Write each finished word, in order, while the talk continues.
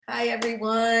Hi,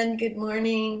 everyone. Good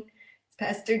morning. It's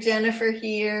Pastor Jennifer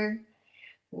here.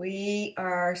 We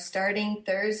are starting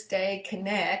Thursday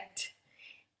Connect.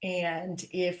 And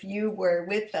if you were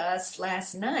with us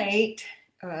last night,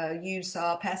 you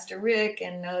saw Pastor Rick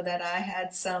and know that I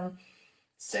had some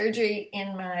surgery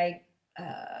in my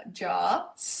jaw.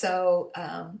 So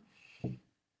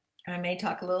I may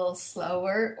talk a little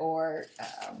slower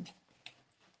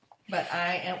but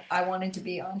I wanted to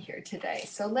be on here today.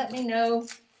 So let me know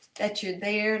that you're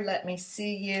there. Let me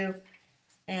see you.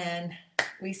 And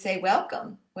we say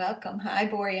welcome. Welcome. Hi,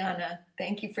 Boriana.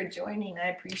 Thank you for joining. I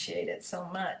appreciate it so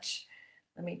much.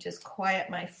 Let me just quiet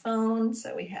my phone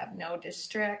so we have no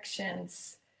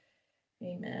distractions.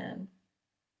 Amen.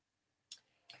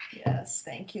 Yes,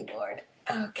 thank you, Lord.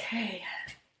 Okay.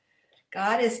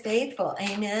 God is faithful.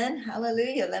 Amen.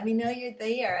 Hallelujah. Let me know you're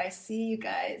there. I see you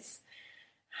guys.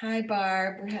 Hi,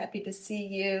 Barb. We're happy to see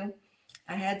you.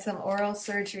 I had some oral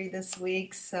surgery this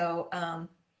week, so I'll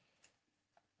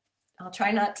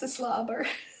try not to slobber.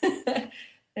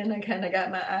 And I kind of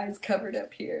got my eyes covered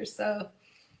up here, so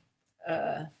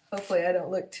hopefully I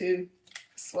don't look too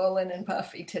swollen and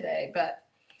puffy today. But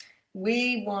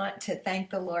we want to thank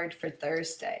the Lord for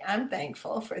Thursday. I'm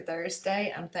thankful for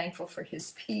Thursday. I'm thankful for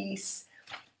his peace.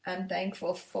 I'm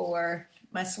thankful for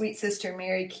my sweet sister,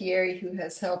 Mary Chieri, who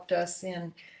has helped us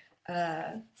in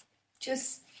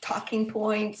just talking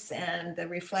points and the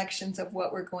reflections of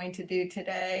what we're going to do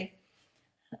today.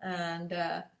 And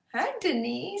hi,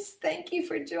 Denise. Thank you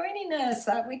for joining us.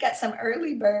 We got some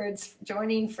early birds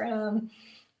joining from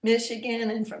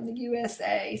Michigan and from the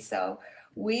USA. So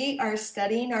we are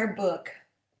studying our book.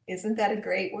 Isn't that a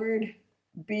great word?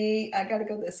 I got to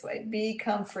go this way. Be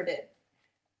comforted.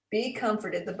 Be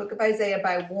comforted. The book of Isaiah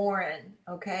by Warren.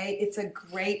 Okay. It's a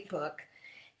great book.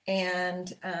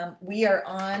 And we are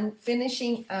on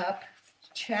finishing up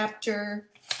chapter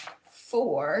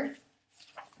 4.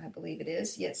 I believe it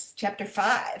is. Yes, chapter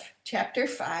 5. Chapter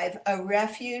 5, A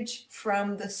Refuge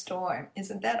from the Storm.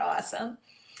 Isn't that awesome?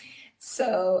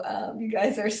 So you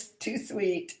guys are too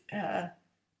sweet. I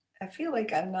feel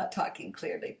like I'm not talking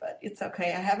clearly, but it's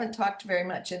okay. I haven't talked very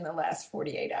much in the last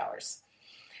 48 hours.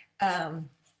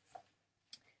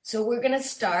 So we're going to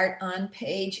start on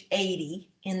page 80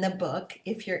 in the book,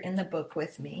 if you're in the book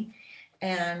with me.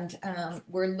 And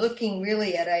we're looking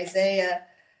really at Isaiah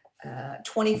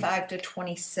 25 to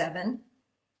 27.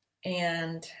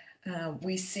 And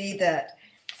we see that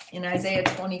in Isaiah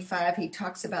 25, he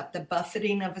talks about the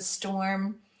buffeting of a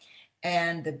storm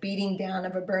and the beating down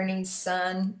of a burning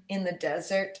sun in the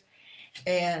desert.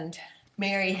 And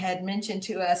Mary had mentioned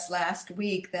to us last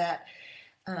week that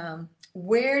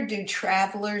where do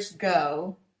travelers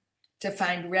go to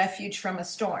find refuge from a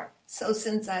storm? So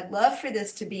since I'd love for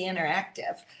this to be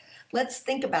interactive, let's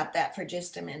think about that for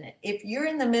just a minute. If you're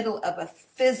in the middle of a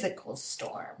physical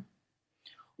storm,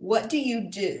 what do you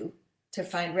do to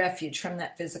find refuge from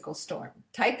that physical storm?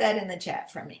 Type that in the chat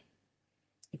for me.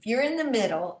 If you're in the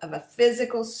middle of a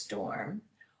physical storm,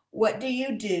 what do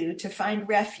you do to find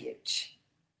refuge?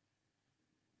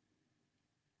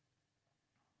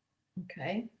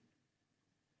 Okay.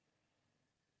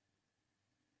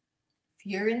 If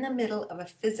you're in the middle of a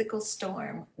physical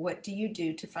storm, what do you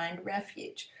do to find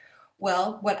refuge?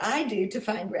 Well, what I do to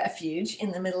find refuge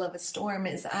in the middle of a storm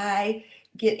is I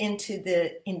get into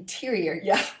the interior.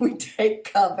 Yeah, we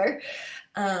take cover.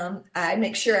 I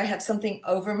make sure I have something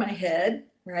over my head,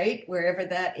 right? Wherever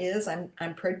that is,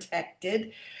 I'm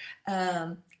protected.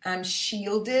 I'm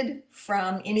shielded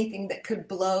from anything that could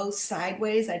blow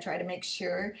sideways. I try to make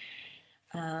sure.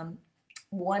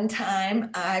 One time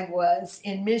I was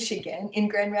in Michigan, in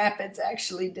Grand Rapids,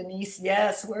 actually, Denise.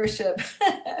 Yes, worship.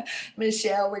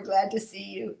 Michelle, we're glad to see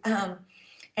you.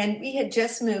 And we had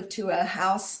just moved to a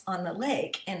house on the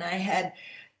lake, and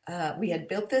we had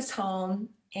built this home,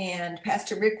 and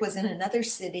Pastor Rick was in another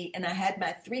city, and I had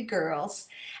my 3 girls,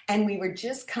 and we were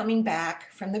just coming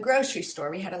back from the grocery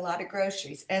store. We had a lot of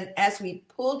groceries. As we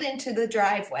pulled into the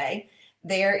driveway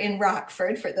there in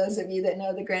Rockford, for those of you that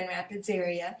know the Grand Rapids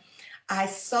area, I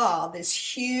saw this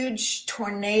huge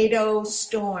tornado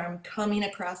storm coming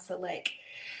across the lake.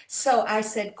 So I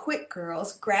said, quick,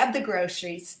 girls, grab the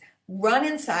groceries, run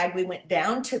inside. We went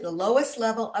down to the lowest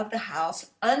level of the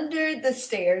house, under the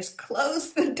stairs,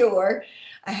 closed the door.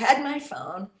 I had my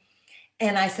phone,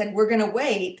 and I said, we're going to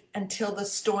wait until the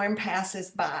storm passes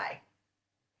by.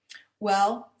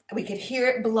 Well, we could hear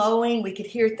it blowing. We could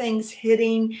hear things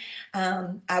hitting.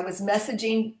 I was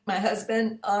messaging my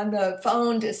husband on the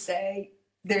phone to say,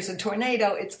 there's a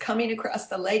tornado. It's coming across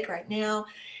the lake right now.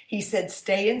 He said,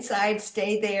 stay inside,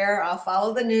 stay there. I'll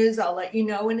follow the news. I'll let you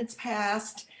know when it's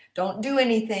passed. Don't do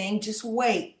anything, just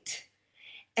wait.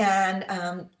 And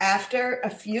after a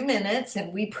few minutes,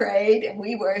 and we prayed and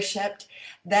we worshiped,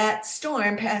 that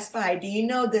storm passed by. Do you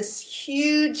know this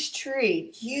huge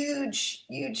tree,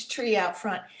 huge tree out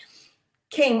front,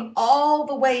 came all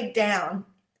the way down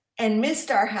and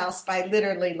missed our house by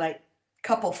literally like a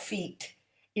couple feet.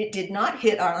 It did not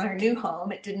hit on our new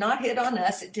home. It did not hit on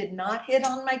us. It did not hit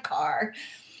on my car.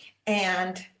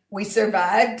 And we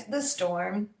survived the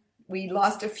storm. We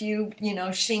lost a few,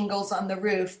 shingles on the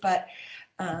roof, but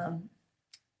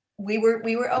we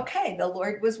were okay. The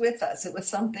Lord was with us. It was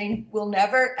something we'll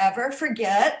never, ever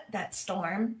forget, that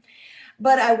storm.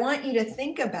 But I want you to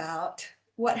think about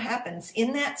what happens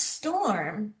in that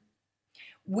storm.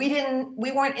 We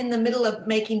weren't in the middle of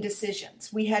making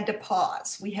decisions. We had to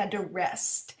pause. We had to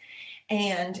rest.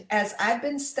 And as I've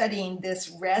been studying this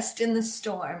rest in the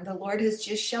storm, the Lord has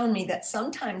just shown me that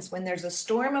sometimes when there's a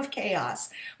storm of chaos,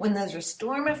 when there's a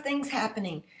storm of things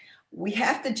happening, we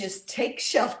have to just take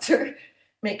shelter,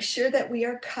 make sure that we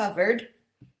are covered,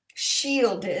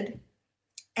 shielded,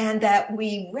 and that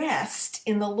we rest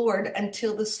in the Lord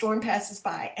until the storm passes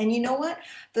by. And you know what?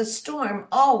 The storm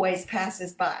always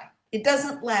passes by. It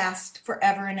doesn't last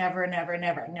forever and ever and ever and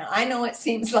ever. Now, I know it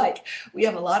seems like we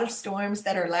have a lot of storms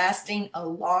that are lasting a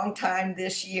long time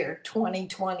this year,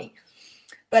 2020.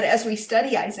 But as we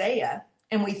study Isaiah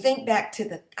and we think back to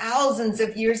the thousands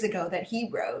of years ago that he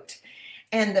wrote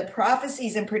and the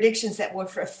prophecies and predictions that were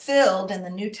fulfilled in the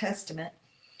New Testament,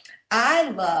 I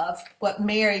love what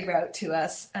Mary wrote to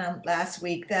us last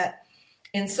week, that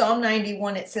in Psalm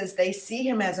 91, it says, they see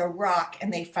him as a rock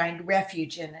and they find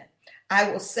refuge in it. I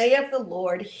will say of the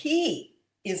Lord, he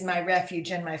is my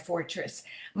refuge and my fortress,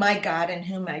 my God in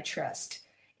whom I trust.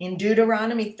 In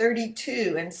Deuteronomy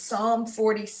 32 and Psalm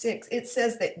 46, it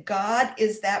says that God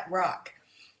is that rock.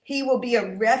 He will be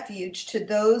a refuge to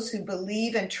those who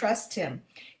believe and trust him.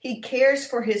 He cares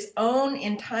for his own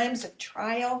in times of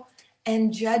trial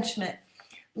and judgment.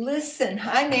 Listen,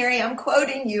 hi Mary, I'm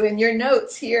quoting you in your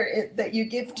notes here that you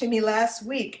gave to me last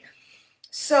week.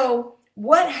 So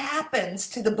what happens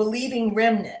to the believing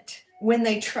remnant when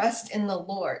they trust in the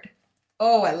Lord?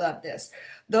 Oh, I love this.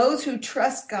 Those who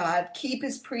trust God, keep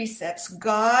his precepts,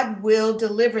 God will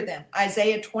deliver them.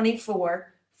 Isaiah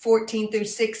 24, 14 through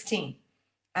 16.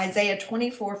 Isaiah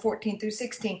 24, 14 through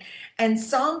 16. And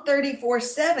Psalm 34,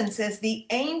 7 says, the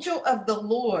angel of the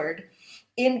Lord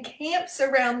encamps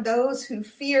around those who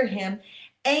fear him,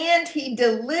 and he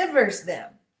delivers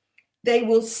them. They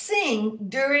will sing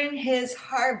during his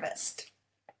harvest.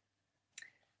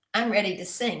 I'm ready to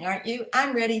sing, aren't you?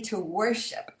 I'm ready to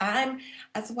worship.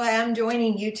 That's why I'm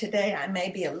joining you today. I may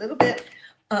be a little bit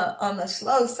on the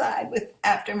slow side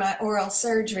after my oral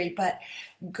surgery, but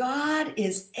God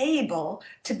is able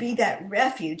to be that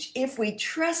refuge if we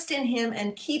trust in him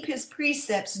and keep his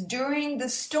precepts during the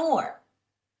storm.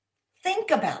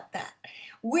 Think about that.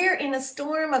 We're in a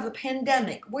storm of a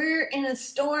pandemic. We're in a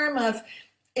storm of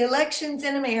elections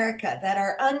in America that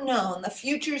are unknown. The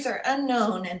futures are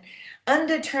unknown and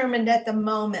undetermined at the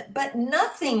moment, but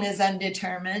nothing is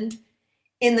undetermined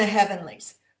in the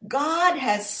heavenlies. God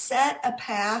has set a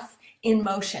path in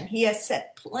motion. He has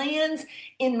set plans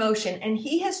in motion, and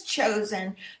he has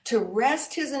chosen to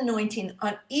rest his anointing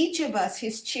on each of us,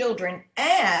 his children,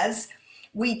 as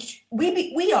we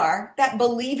are that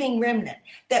believing remnant,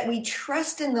 that we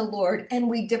trust in the Lord and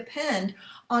we depend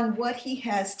on what he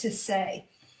has to say.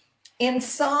 In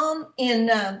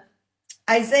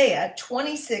Isaiah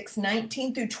 26,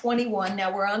 19 through 21,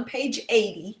 now we're on page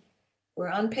 80. We're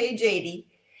on page 80.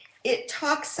 It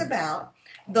talks about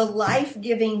the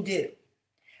life-giving dew.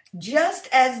 Just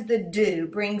as the dew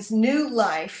brings new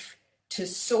life to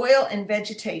soil and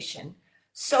vegetation,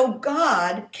 so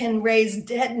God can raise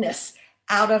deadness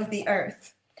out of the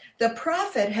earth. The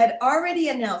prophet had already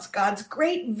announced God's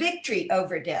great victory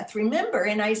over death. Remember,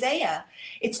 in Isaiah,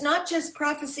 it's not just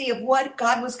prophecy of what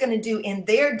God was going to do in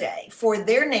their day for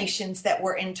their nations that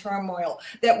were in turmoil,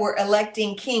 that were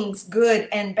electing kings, good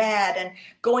and bad, and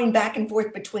going back and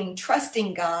forth between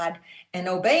trusting God and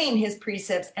obeying his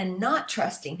precepts and not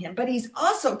trusting him. But he's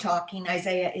also talking,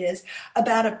 Isaiah is,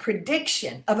 about a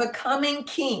prediction of a coming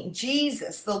king,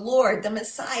 Jesus, the Lord, the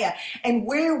Messiah, and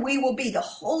where we will be, the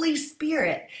Holy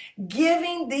Spirit,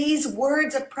 giving these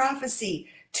words of prophecy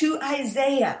to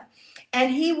Isaiah.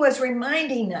 And he was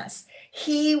reminding us,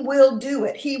 he will do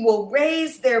it. He will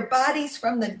raise their bodies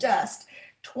from the dust.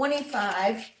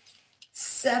 25,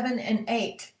 7 and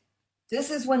 8.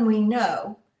 This is when we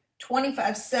know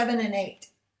 25, 7 and 8.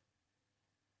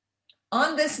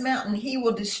 On this mountain, he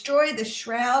will destroy the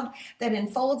shroud that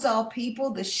enfolds all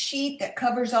people, the sheet that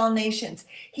covers all nations.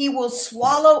 He will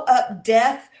swallow up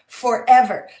death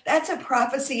forever. That's a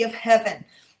prophecy of heaven,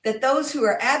 that those who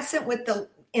are absent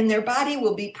in their body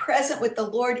will be present with the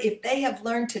Lord if they have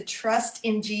learned to trust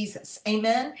in Jesus.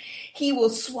 Amen. He will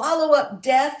swallow up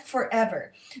death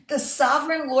forever. The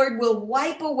sovereign Lord will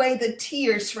wipe away the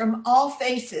tears from all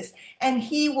faces, and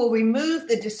he will remove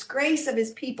the disgrace of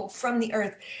his people from the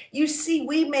earth. You see,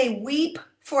 we may weep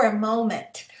for a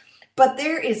moment, but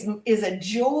there is a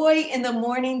joy in the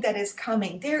morning that is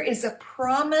coming. There is a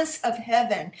promise of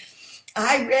heaven.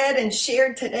 I read and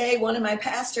shared today, one of my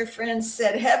pastor friends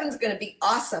said, heaven's going to be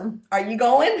awesome. Are you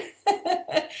going?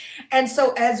 And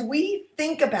so as we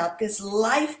think about this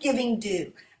life-giving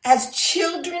dew, as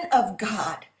children of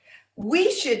God,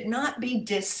 we should not be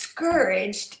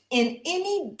discouraged in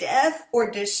any death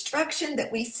or destruction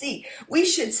that we see. We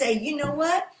should say, you know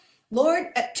what? Lord,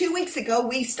 2 weeks ago,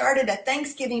 we started a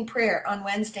Thanksgiving prayer on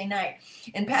Wednesday night.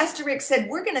 And Pastor Rick said,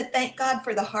 we're going to thank God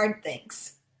for the hard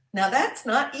things. Now, that's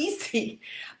not easy,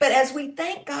 but as we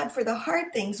thank God for the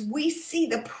hard things, we see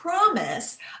the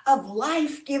promise of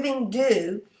life-giving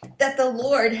dew that the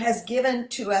Lord has given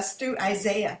to us through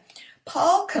Isaiah.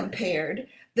 Paul compared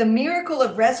the miracle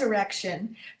of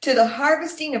resurrection to the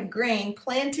harvesting of grain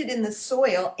planted in the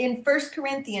soil in 1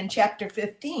 Corinthians chapter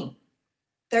 15,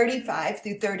 35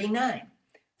 through 39.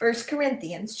 1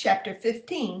 Corinthians chapter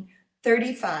 15,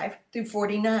 35 through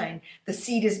 49. The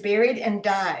seed is buried and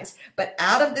dies, but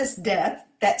out of this death,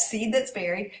 that seed that's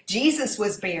buried, Jesus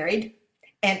was buried,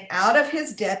 and out of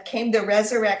his death came the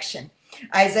resurrection.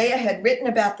 Isaiah had written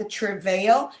about the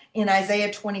travail in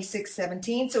Isaiah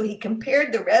 26:17, so he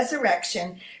compared the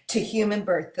resurrection to human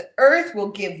birth. The earth will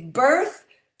give birth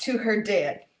to her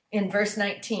dead in verse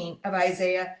 19 of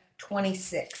Isaiah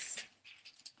 26.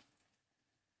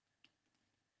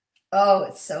 Oh,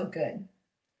 it's so good.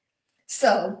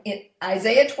 So in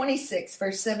Isaiah 26,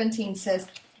 verse 17 says,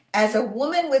 as a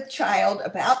woman with child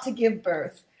about to give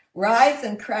birth, rise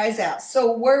and cries out,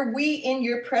 so were we in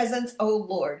your presence, O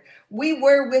Lord. We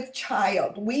were with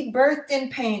child. We birthed in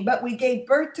pain, but we gave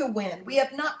birth to wind. We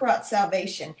have not brought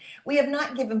salvation. We have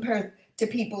not given birth to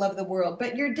people of the world,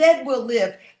 but your dead will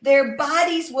live. Their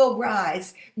bodies will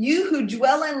rise. You who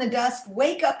dwell in the dust,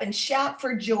 wake up and shout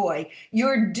for joy.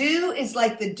 Your dew is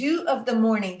like the dew of the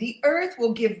morning. The earth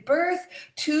will give birth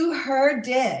to her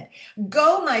dead.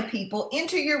 Go, my people,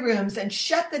 into your rooms and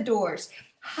shut the doors.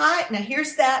 Hide. Now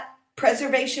here's that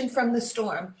preservation from the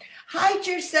storm. Hide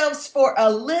yourselves for a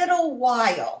little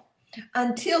while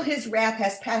until his wrath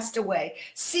has passed away.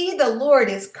 See, the Lord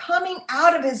is coming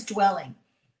out of his dwelling.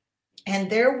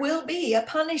 And there will be a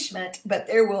punishment, but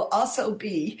there will also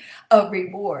be a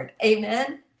reward.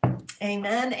 Amen.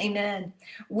 Amen. Amen.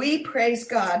 We praise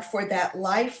God for that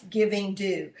life-giving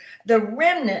dew. The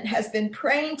remnant has been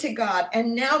praying to God,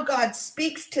 and now God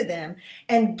speaks to them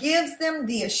and gives them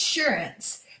the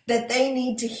assurance that they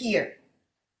need to hear.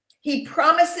 He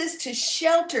promises to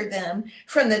shelter them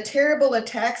from the terrible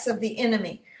attacks of the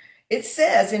enemy. It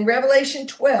says in Revelation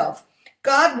 12,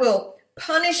 God will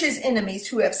punish his enemies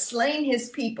who have slain his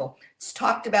people. It's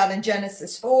talked about in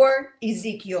Genesis 4,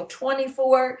 Ezekiel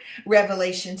 24,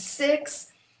 Revelation 6,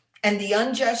 and the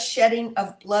unjust shedding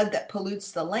of blood that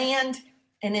pollutes the land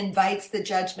and invites the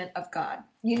judgment of God.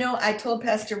 You know, I told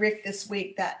Pastor Rick this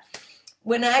week that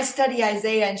when I study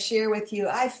Isaiah and share with you,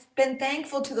 I've been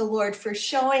thankful to the Lord for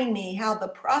showing me how the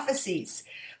prophecies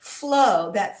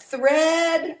flow, that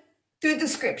thread through the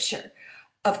scripture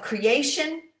of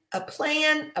creation, a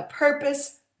plan, a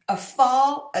purpose, a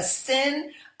fall, a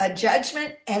sin, a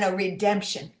judgment, and a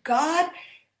redemption. God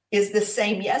is the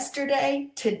same yesterday,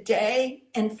 today,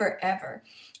 and forever.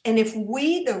 And if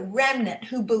we, the remnant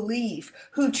who believe,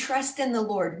 who trust in the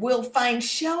Lord, will find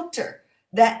shelter,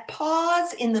 that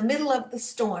pause in the middle of the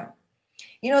storm.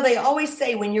 You know, they always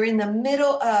say when you're in the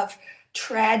middle of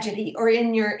tragedy or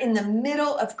in the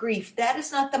middle of grief, that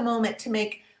is not the moment to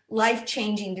make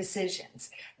life-changing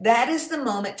decisions. That is the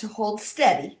moment to hold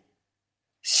steady,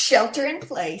 shelter in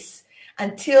place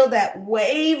until that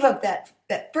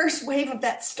first wave of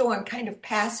that storm kind of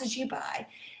passes you by,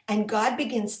 and God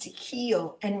begins to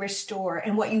heal and restore.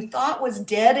 And what you thought was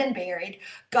dead and buried,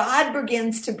 God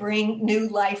begins to bring new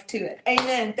life to it.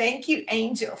 Amen. Thank you,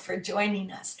 Angel, for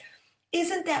joining us.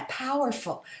 Isn't that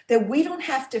powerful that we don't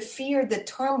have to fear the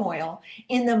turmoil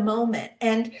in the moment?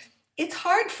 And it's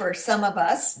hard for some of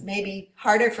us, maybe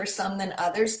harder for some than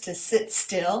others, to sit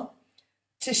still,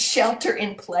 to shelter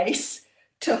in place,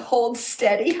 to hold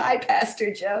steady. Hi,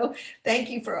 Pastor Joe. Thank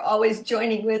you for always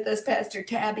joining with us, Pastor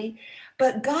Tabby.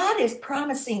 But God is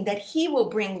promising that he will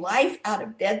bring life out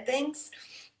of dead things,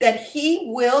 that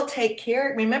he will take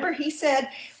care. Remember, we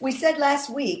said last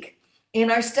week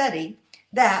in our study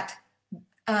that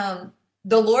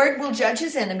The Lord will judge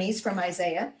his enemies, from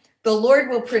Isaiah. The Lord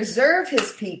will preserve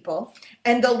his people,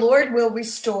 and the Lord will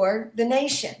restore the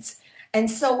nations. And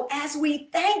so as we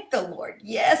thank the Lord,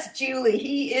 yes, Julie,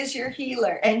 he is your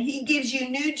healer, and he gives you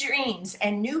new dreams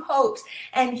and new hopes,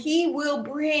 and he will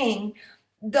bring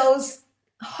those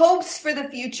hopes for the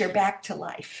future back to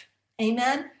life.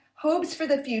 Amen. Hopes for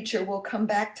the future will come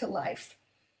back to life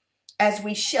as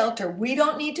we shelter. We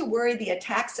don't need to worry the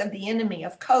attacks of the enemy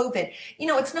of COVID. You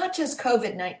know, it's not just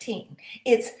COVID-19.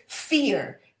 It's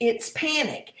fear. It's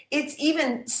panic. It's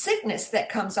even sickness that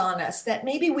comes on us that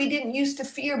maybe we didn't used to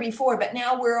fear before, but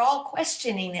now we're all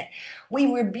questioning it.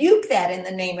 We rebuke that in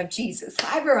the name of Jesus.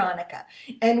 Hi, Veronica.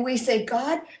 And we say,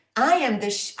 God, I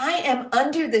am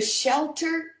under the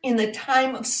shelter in the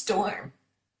time of storm.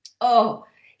 Oh,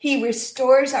 he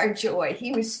restores our joy.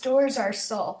 He restores our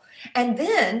soul. And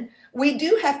then we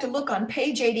do have to look on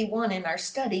page 81 in our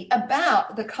study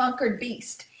about the conquered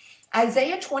beast.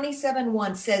 Isaiah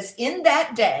 27:1 says, in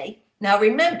that day, now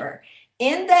remember,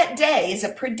 in that day is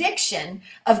a prediction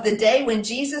of the day when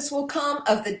Jesus will come,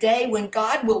 of the day when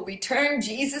God will return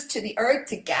Jesus to the earth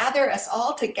to gather us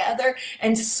all together,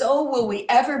 and so will we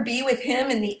ever be with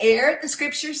him in the air, the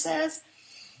scripture says.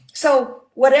 So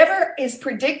whatever is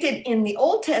predicted in the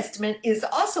Old Testament is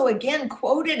also again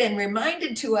quoted and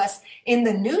reminded to us in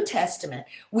the New Testament.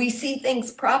 We see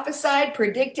things prophesied,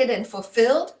 predicted, and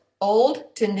fulfilled,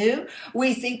 old to new.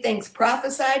 We see things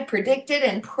prophesied, predicted,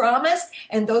 and promised,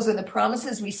 and those are the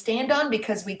promises we stand on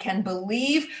because we can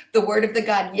believe the word of the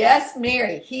God. Yes,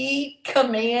 Mary, he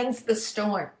commands the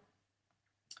storm.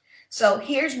 So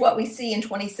here's what we see in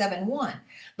 27:1.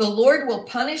 The Lord will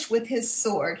punish with his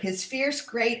sword, his fierce,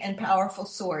 great, and powerful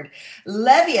sword.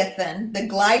 Leviathan, the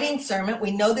gliding serpent,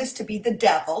 we know this to be the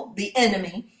devil, the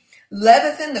enemy.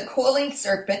 Leviathan, the coiling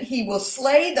serpent, he will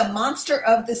slay the monster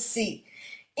of the sea.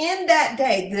 In that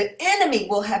day, the enemy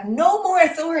will have no more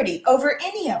authority over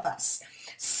any of us.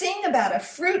 Sing about a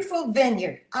fruitful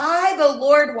vineyard. I, the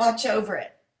Lord, watch over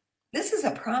it. This is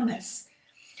a promise.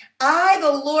 I,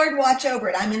 the Lord, watch over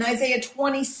it. I'm in Isaiah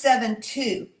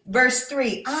 27:2, verse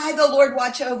 3. I, the Lord,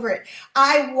 watch over it.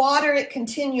 I water it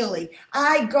continually.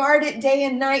 I guard it day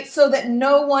and night so that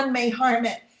no one may harm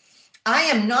it. I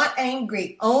am not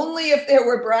angry. Only if there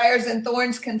were briars and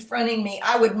thorns confronting me,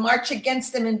 I would march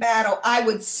against them in battle. I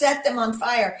would set them on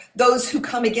fire, those who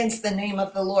come against the name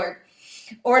of the Lord.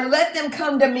 Or let them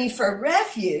come to me for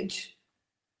refuge.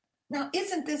 Now,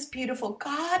 isn't this beautiful?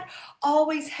 God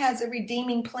always has a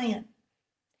redeeming plan.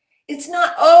 It's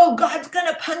not, oh, God's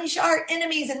going to punish our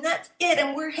enemies and that's it,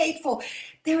 and we're hateful.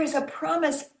 There is a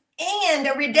promise and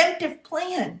a redemptive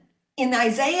plan. In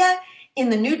Isaiah, in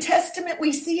the New Testament,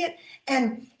 we see it,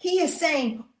 and he is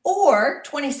saying, or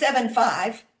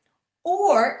 27:5,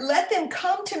 or let them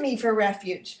come to me for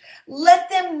refuge. Let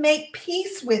them make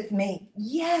peace with me.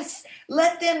 Yes,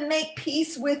 let them make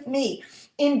peace with me.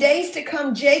 In days to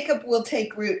come, Jacob will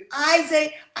take root.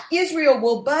 Israel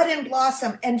will bud and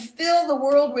blossom and fill the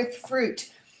world with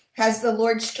fruit. Has the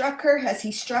Lord struck her? Has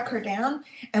he struck her down?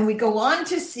 And we go on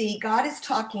to see God is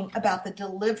talking about the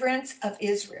deliverance of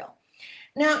Israel.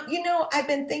 Now, you know, I've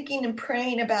been thinking and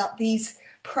praying about these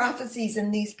prophecies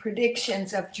and these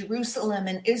predictions of Jerusalem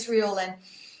and Israel. And,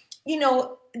 you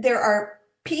know, there are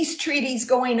peace treaties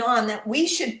going on that we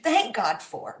should thank God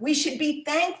for. We should be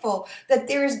thankful that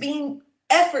there is being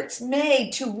efforts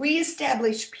made to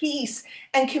reestablish peace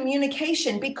and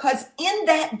communication, because in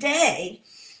that day,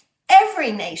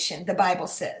 every nation, the Bible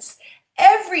says,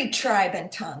 every tribe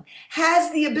and tongue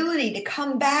has the ability to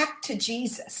come back to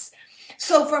Jesus.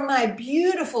 So for my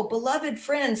beautiful, beloved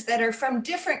friends that are from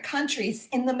different countries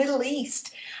in the Middle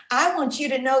East, I want you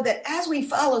to know that as we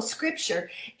follow Scripture,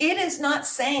 it is not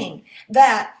saying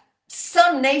that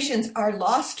some nations are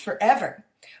lost forever.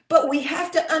 But we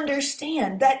have to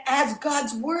understand that as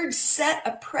God's word set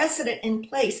a precedent in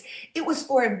place, it was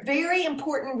for a very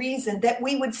important reason, that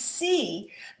we would see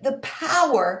the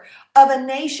power of a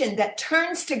nation that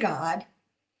turns to God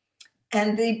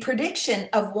and the prediction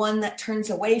of one that turns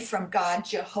away from God,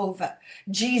 Jehovah,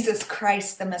 Jesus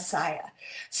Christ, the Messiah.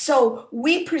 So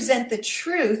we present the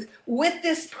truth with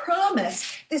this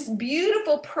promise, this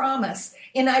beautiful promise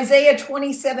in Isaiah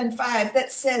 27:5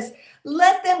 that says,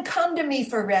 let them come to me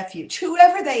for refuge,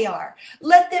 whoever they are.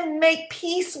 Let them make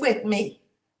peace with me.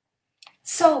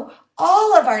 So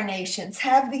all of our nations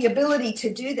have the ability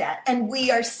to do that. And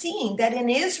we are seeing that in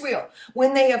Israel,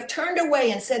 when they have turned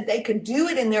away and said they could do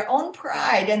it in their own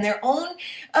pride and their own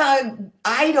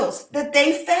idols, that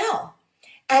they fell.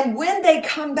 And when they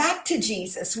come back to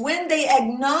Jesus, when they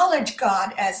acknowledge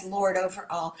God as Lord over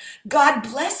all, God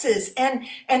blesses and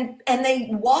they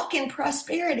walk in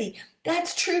prosperity.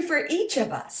 That's true for each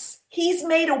of us. He's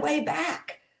made a way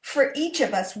back for each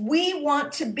of us. We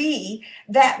want to be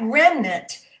that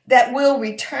remnant that will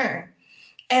return,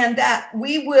 and that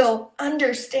we will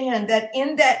understand that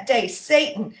in that day,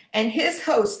 Satan and his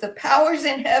hosts, the powers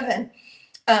in heaven,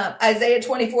 Isaiah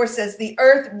 24 says, the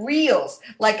earth reels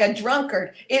like a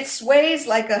drunkard. It sways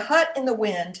like a hut in the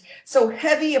wind, so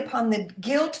heavy upon the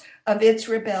guilt of its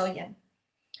rebellion.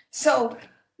 So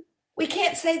we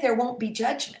can't say there won't be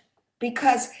judgment,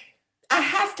 because I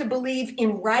have to believe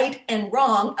in right and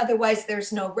wrong, otherwise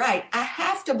there's no right. I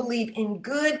have to believe in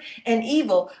good and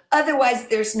evil, otherwise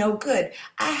there's no good.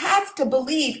 I have to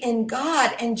believe in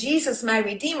God and Jesus, my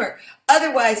Redeemer.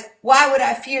 Otherwise, why would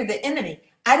I fear the enemy?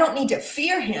 I don't need to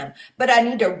fear him, but I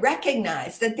need to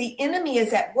recognize that the enemy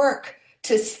is at work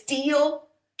to steal,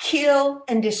 kill,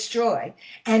 and destroy.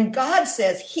 And God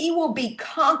says he will be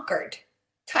conquered.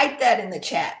 Type that in the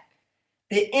chat.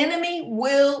 The enemy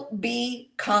will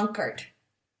be conquered.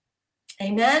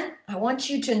 Amen. I want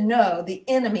you to know the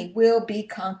enemy will be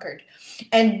conquered.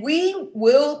 And we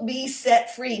will be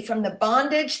set free from the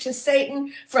bondage to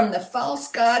Satan, from the false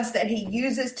gods that he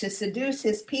uses to seduce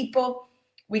his people.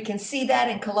 We can see that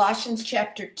in Colossians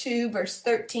chapter 2, verse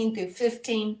 13 through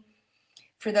 15.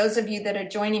 For those of you that are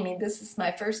joining me, this is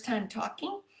my first time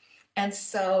talking. And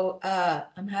so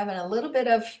I'm having a little bit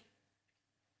of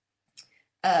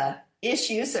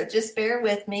issues, so just bear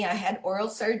with me. I had oral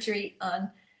surgery on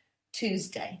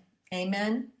Tuesday.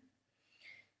 Amen.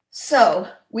 So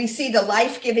we see the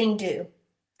life-giving dew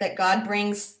that God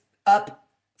brings up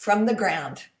from the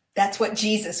ground. That's what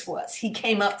Jesus was. He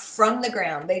came up from the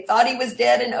ground. They thought he was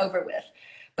dead and over with,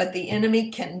 but the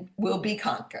enemy will be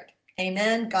conquered.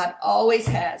 Amen. God always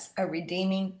has a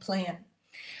redeeming plan.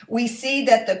 We see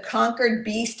that the conquered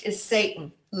beast is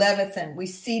Satan, Leviathan. We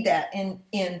see that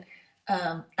in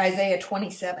Isaiah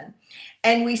 27.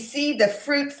 And we see the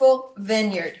fruitful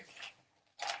vineyard.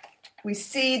 We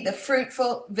see the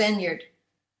fruitful vineyard.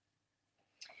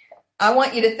 I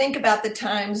want you to think about the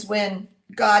times when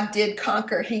God did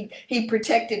conquer. He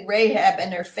protected Rahab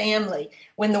and her family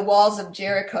when the walls of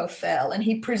Jericho fell, and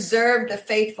he preserved the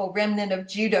faithful remnant of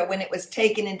Judah when it was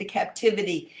taken into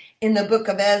captivity in the book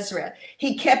of Ezra.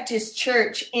 He kept his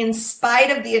church in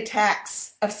spite of the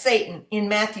attacks of Satan in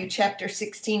Matthew chapter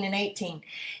 16 and 18.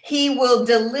 He will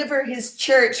deliver his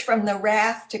church from the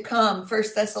wrath to come, 1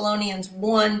 Thessalonians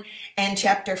 1 and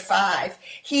chapter 5.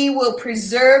 He will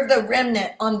preserve the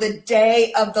remnant on the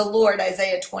day of the Lord,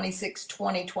 Isaiah 26,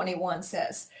 20, 21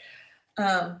 says.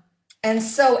 And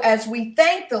so as we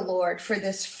thank the Lord for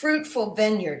this fruitful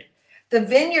vineyard, the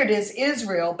vineyard is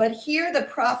Israel, but here the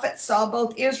prophet saw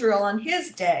both Israel on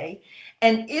his day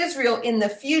and Israel in the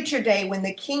future day when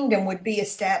the kingdom would be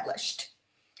established.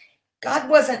 God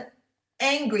wasn't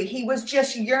angry. He was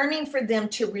just yearning for them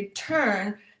to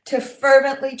return to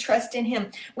fervently trust in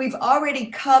him. We've already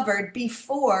covered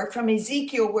before from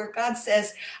Ezekiel where God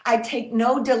says, I take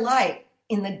no delight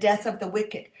in the death of the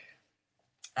wicked.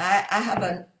 I have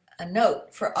a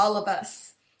note for all of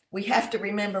us. We have to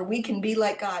remember we can be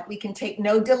like God. We can take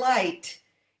no delight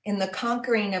in the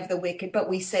conquering of the wicked, but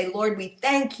we say, Lord, we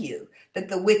thank you that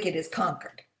the wicked is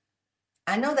conquered.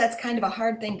 I know that's kind of a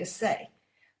hard thing to say,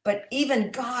 but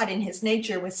even God in his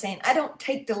nature was saying, I don't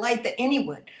take delight that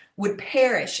anyone would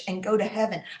perish and go to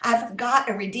heaven. I've got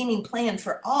a redeeming plan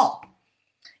for all.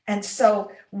 And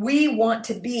so we want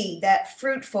to be that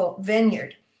fruitful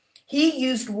vineyard. He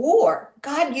used war.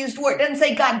 God used war. It doesn't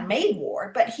say God made war,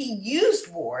 but he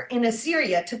used war in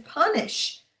Assyria to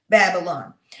punish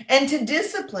Babylon and to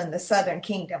discipline the southern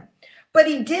kingdom. But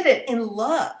he did it in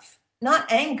love,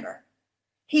 not anger.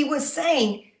 He was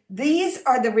saying, these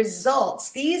are the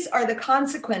results. These are the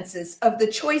consequences of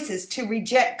the choices to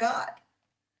reject God.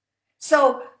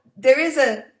 So there is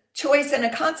a choice and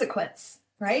a consequence,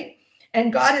 right?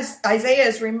 And Isaiah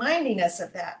is reminding us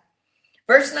of that.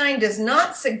 Verse 9 does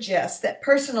not suggest that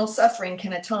personal suffering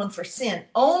can atone for sin.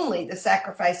 Only the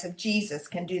sacrifice of Jesus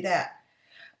can do that.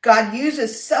 God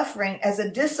uses suffering as a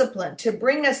discipline to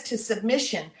bring us to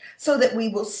submission so that we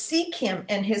will seek him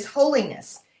and his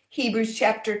holiness. Hebrews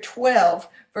chapter 12,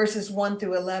 verses 1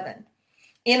 through 11.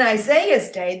 In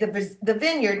Isaiah's day, the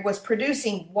vineyard was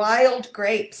producing wild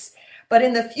grapes, but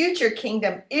in the future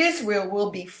kingdom, Israel will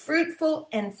be fruitful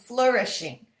and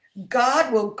flourishing.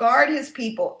 God will guard his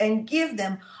people and give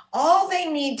them all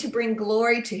they need to bring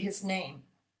glory to his name.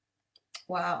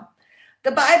 Wow.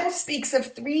 The Bible speaks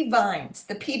of 3 vines,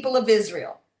 the people of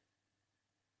Israel,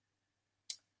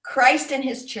 Christ and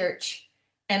his church,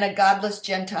 and a godless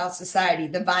Gentile society,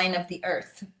 the vine of the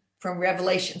earth, from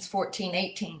Revelations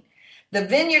 14:18. The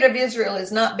vineyard of Israel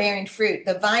is not bearing fruit.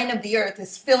 The vine of the earth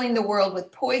is filling the world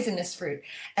with poisonous fruit.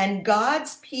 And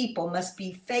God's people must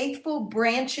be faithful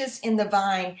branches in the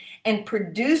vine and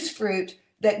produce fruit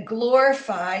that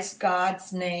glorifies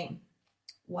God's name.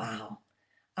 Wow.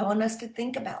 I want us to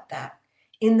think about that.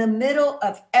 In the middle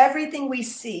of everything we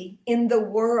see in the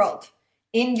world,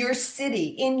 in your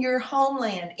city, in your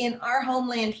homeland, in our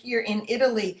homeland here in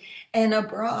Italy and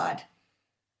abroad,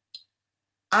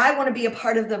 I want to be a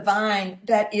part of the vine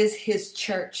that is his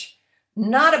church,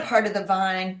 not a part of the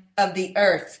vine of the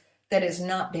earth that is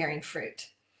not bearing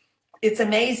fruit. It's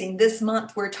amazing. This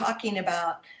month we're talking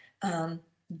about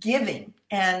giving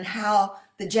and how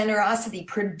the generosity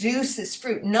produces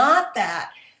fruit. Not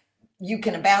that you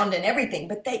can abound in everything,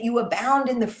 but that you abound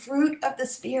in the fruit of the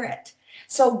Spirit.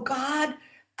 So God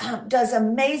does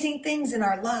amazing things in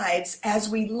our lives as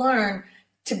we learn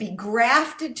to be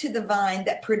grafted to the vine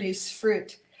that produces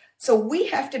fruit. So we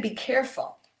have to be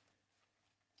careful.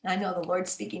 I know the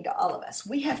Lord's speaking to all of us.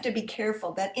 We have to be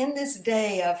careful that in this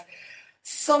day of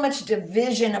so much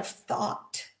division of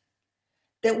thought,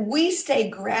 that we stay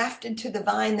grafted to the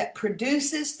vine that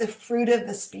produces the fruit of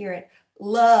the Spirit: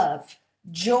 love,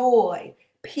 joy,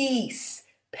 peace,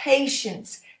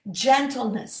 patience,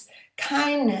 gentleness,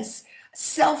 kindness,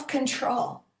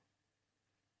 self-control.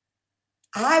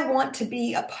 I want to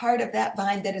be a part of that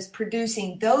vine that is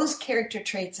producing those character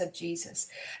traits of Jesus,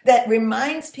 that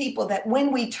reminds people that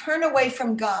when we turn away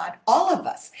from God, all of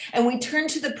us, and we turn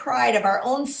to the pride of our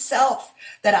own self,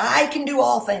 that I can do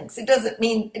all things. It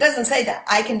doesn't say that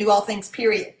I can do all things,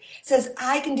 period. It says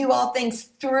I can do all things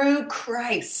through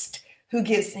Christ who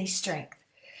gives me strength.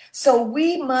 So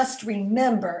we must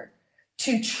remember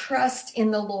to trust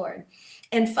in the Lord.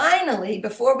 And finally,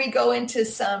 before we go into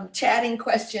some chatting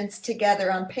questions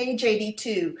together on page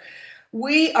 82,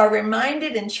 we are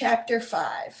reminded in chapter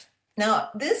 5. Now,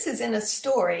 this is in a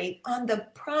story on the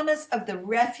promise of the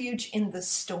refuge in the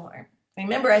storm.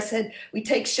 Remember, I said we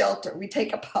take shelter, we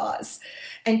take a pause.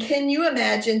 And can you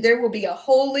imagine, there will be a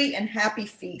holy and happy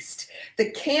feast. The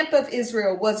camp of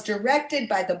Israel was directed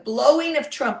by the blowing of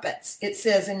trumpets, it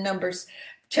says in Numbers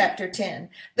Chapter 10.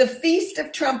 The Feast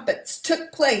of Trumpets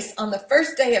took place on the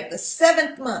first day of the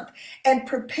 7th month and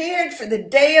prepared for the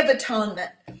Day of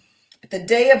Atonement. But the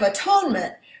Day of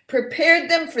Atonement prepared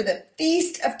them for the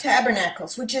Feast of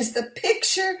Tabernacles, which is the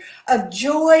picture of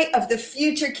joy of the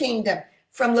future kingdom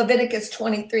from Leviticus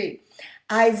 23.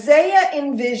 Isaiah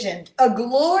envisioned a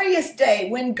glorious day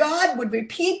when God would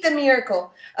repeat the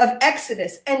miracle of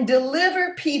Exodus and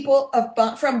deliver people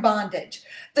from bondage.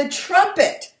 The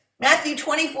trumpet, Matthew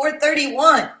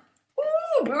 24:31.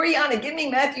 Ooh, Brianna, give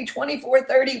me Matthew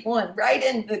 24:31. Write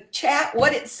in the chat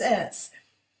what it says.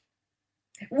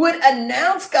 Would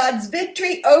announce God's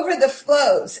victory over the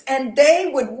foes, and they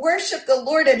would worship the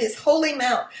Lord at his holy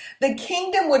mount. The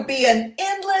kingdom would be an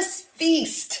endless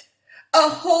feast, a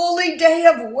holy day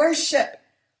of worship.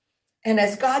 And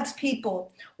as God's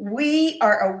people, we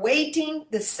are awaiting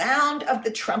the sound of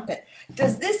the trumpet.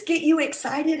 Does this get you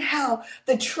excited how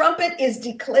the trumpet is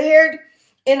declared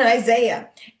in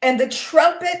Isaiah and the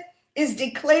trumpet is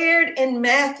declared in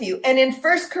Matthew and in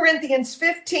 1 Corinthians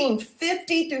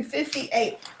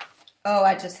 15:50-58? Oh,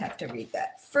 I just have to read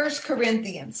that. 1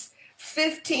 Corinthians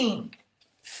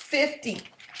 15:50.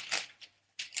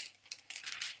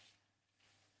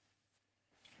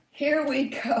 Here we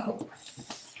go.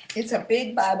 It's a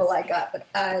big Bible I got, but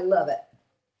I love it.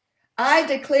 I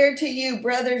declare to you,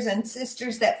 brothers and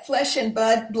sisters, that flesh and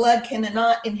blood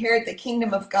cannot inherit the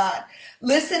kingdom of God.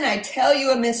 Listen, I tell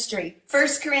you a mystery.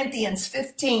 1 Corinthians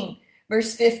 15,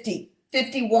 verse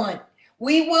 51.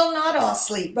 We will not all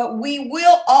sleep, but we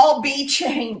will all be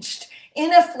changed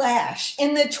in a flash,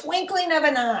 in the twinkling of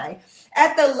an eye,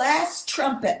 at the last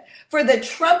trumpet. For the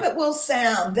trumpet will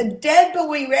sound, the dead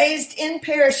will be raised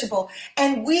imperishable,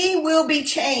 and we will be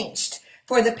changed.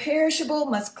 For the perishable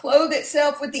must clothe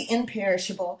itself with the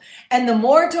imperishable, and the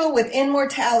mortal with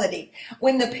immortality.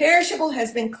 When the perishable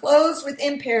has been clothed with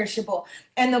imperishable,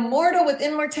 and the mortal with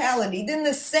immortality, then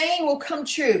the saying will come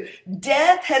true: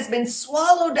 death has been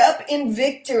swallowed up in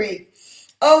victory.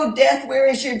 O death, where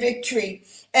is your victory?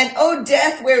 And O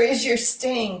death, where is your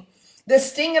sting? The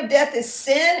sting of death is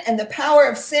sin, and the power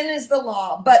of sin is the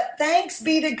law. But thanks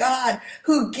be to God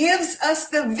who gives us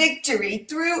the victory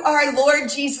through our Lord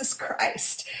Jesus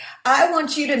Christ. I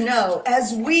want you to know,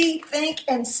 as we think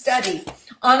and study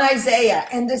on Isaiah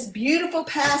and this beautiful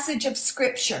passage of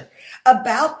scripture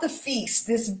about the feast,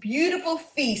 this beautiful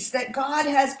feast that God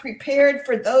has prepared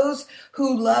for those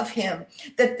who love him,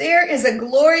 that there is a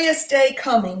glorious day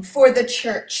coming for the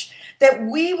church, that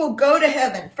we will go to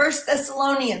heaven. 1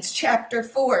 Thessalonians chapter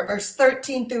 4, verse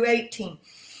 13 through 18,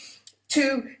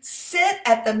 to sit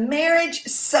at the marriage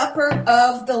supper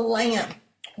of the Lamb.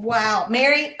 Wow,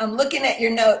 Mary, I'm looking at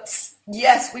your notes.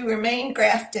 Yes, we remain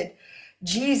grafted.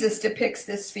 Jesus depicts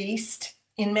this feast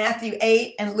in Matthew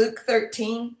 8 and Luke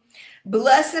 13.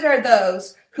 Blessed are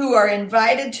those who are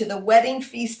invited to the wedding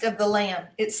feast of the Lamb.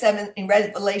 It's 7 in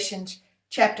Revelation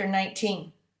chapter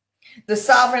 19. The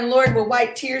sovereign Lord will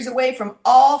wipe tears away from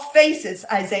all faces,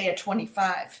 Isaiah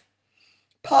 25.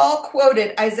 Paul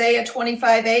quoted Isaiah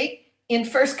 25:8 in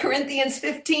 1 Corinthians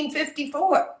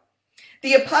 15:54.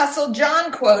 The Apostle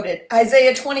John quoted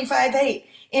Isaiah 25:8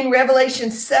 in Revelation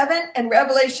 7 and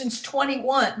Revelations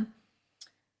 21.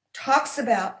 Talks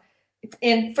about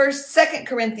in 2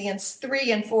 Corinthians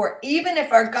 3 and 4, even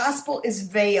if our gospel is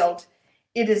veiled,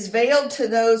 it is veiled to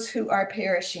those who are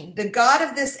perishing. The God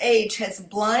of this age has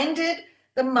blinded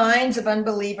the minds of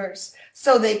unbelievers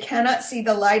so they cannot see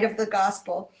the light of the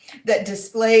gospel that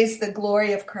displays the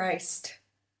glory of Christ.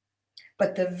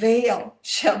 But the veil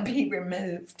shall be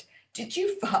removed. Did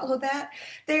you follow that?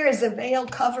 There is a veil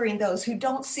covering those who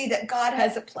don't see that God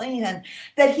has a plan,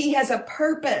 that he has a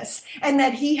purpose, and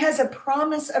that he has a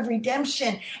promise of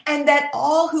redemption, and that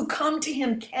all who come to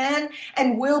him can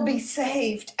and will be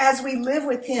saved as we live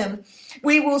with him.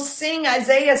 We will sing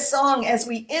Isaiah's song as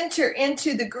we enter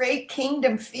into the great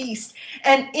kingdom feast.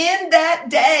 And in that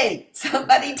day,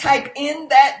 somebody type in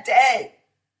that day.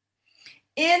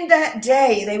 In that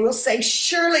day, they will say,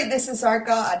 surely this is our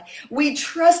God. We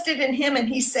trusted in him and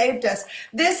he saved us.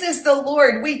 This is the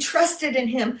Lord. We trusted in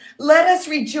him. Let us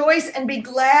rejoice and be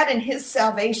glad in his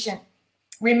salvation.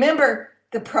 Remember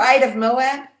the pride of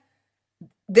Moab?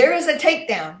 There is a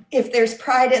takedown if there's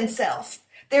pride in self.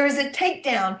 There is a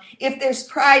takedown if there's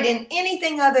pride in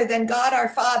anything other than God our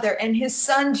Father and his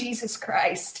Son, Jesus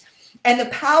Christ, and the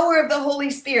power of the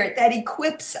Holy Spirit that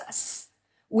equips us.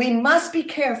 We must be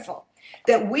careful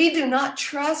that we do not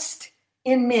trust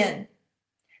in men,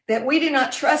 that we do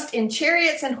not trust in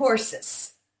chariots and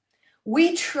horses.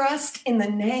 We trust in the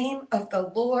name of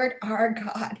the Lord our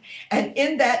God. And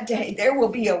in that day, there will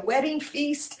be a wedding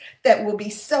feast that will be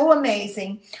so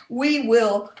amazing. We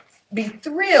will be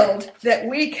thrilled that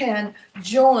we can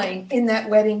join in that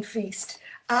wedding feast.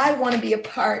 I want to be a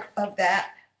part of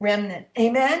that remnant.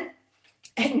 Amen?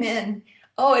 Amen.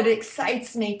 Oh, it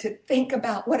excites me to think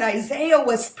about what Isaiah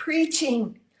was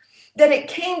preaching, that it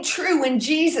came true when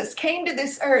Jesus came to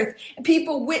this earth and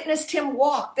people witnessed him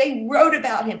walk. They wrote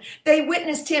about him. They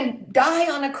witnessed him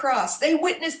die on a cross. They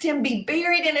witnessed him be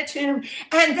buried in a tomb,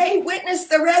 and they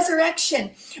witnessed the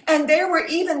resurrection. And there were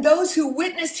even those who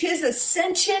witnessed his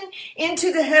ascension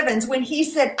into the heavens when he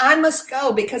said, I must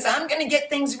go because I'm going to get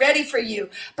things ready for you,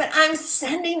 but I'm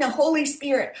sending the Holy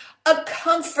Spirit, a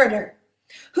comforter,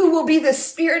 who will be the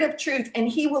Spirit of truth, and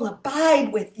he will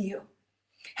abide with you.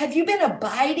 Have you been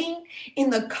abiding in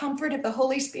the comfort of the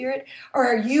Holy Spirit, or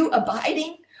are you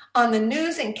abiding on the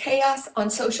news and chaos on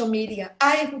social media?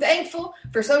 I am thankful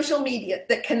for social media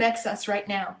that connects us right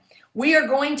now. We are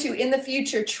going to, in the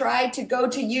future, try to go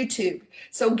to YouTube.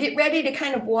 So get ready to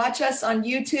kind of watch us on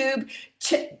YouTube,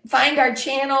 find our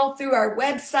channel through our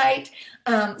website,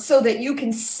 so that you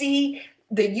can see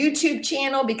the YouTube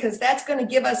channel, because that's going to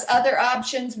give us other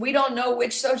options. We don't know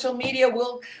which social media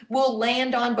we'll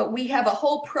land on, but we have a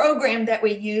whole program that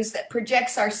we use that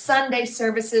projects our Sunday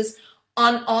services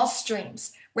on all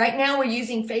streams. Right now we're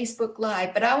using Facebook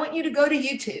Live, but I want you to go to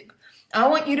YouTube. I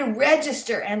want you to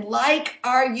register and like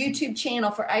our YouTube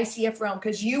channel for ICF Rome,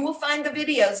 because you will find the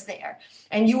videos there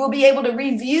and you will be able to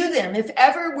review them. If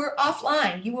ever we're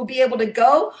offline, you will be able to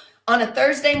go on a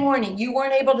Thursday morning. You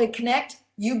weren't able to connect.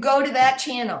 You go to that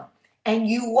channel and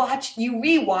you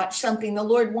rewatch something the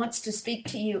Lord wants to speak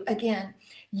to you again.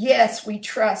 Yes, we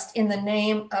trust in the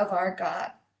name of our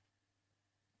God.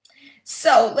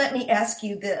 So let me ask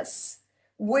you this.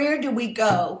 Where do we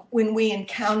go when we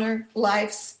encounter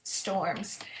life's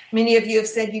storms? Many of you have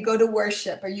said you go to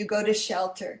worship or you go to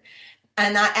shelter.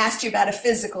 And I asked you about a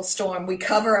physical storm. We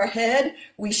cover our head.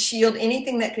 We shield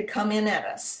anything that could come in at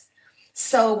us.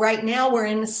 So right now we're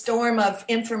in a storm of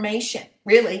information,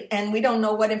 really, and we don't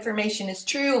know what information is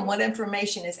true and what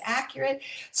information is accurate.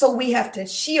 So we have to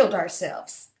shield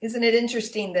ourselves. Isn't it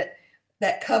interesting that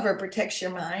that cover protects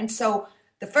your mind? So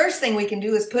the first thing we can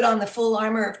do is put on the full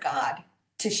armor of God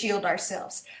to shield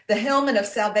ourselves. The helmet of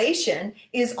salvation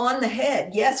is on the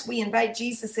head. Yes, we invite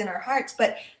Jesus in our hearts,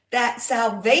 but that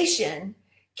salvation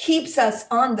keeps us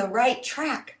on the right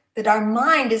track, that our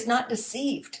mind is not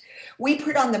deceived. We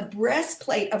put on the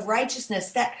breastplate of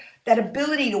righteousness, that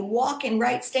ability to walk in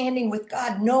right standing with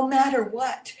God no matter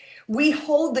what. We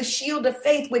hold the shield of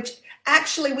faith, which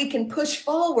actually we can push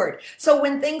forward. So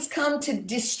when things come to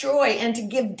destroy and to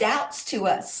give doubts to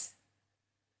us,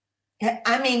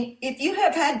 I mean, if you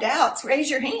have had doubts, raise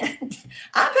your hand.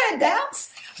 I've had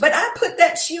doubts, but I put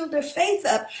that shield of faith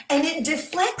up and it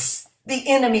deflects the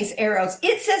enemy's arrows.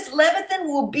 It says Leviathan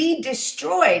will be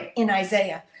destroyed in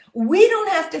Isaiah. We don't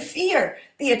have to fear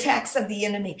the attacks of the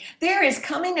enemy. There is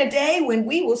coming a day when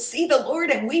we will see the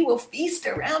Lord and we will feast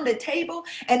around a table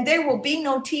and there will be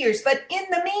no tears. But in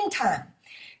the meantime,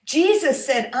 Jesus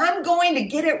said, I'm going to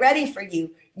get it ready for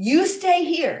you. You stay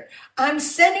here. I'm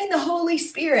sending the Holy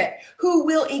Spirit who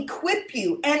will equip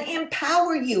you and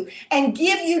empower you and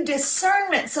give you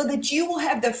discernment so that you will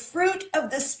have the fruit of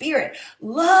the Spirit,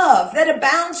 love that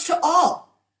abounds to all.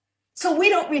 So we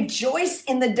don't rejoice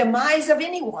in the demise of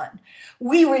anyone.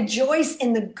 We rejoice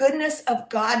in the goodness of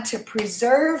God to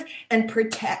preserve and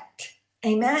protect.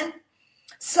 Amen.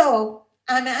 So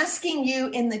I'm asking you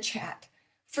in the chat,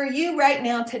 for you right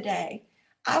now today,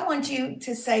 I want you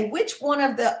to say which one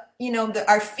of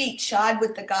our feet shod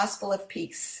with the gospel of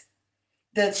peace,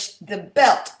 the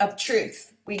belt of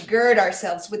truth. We gird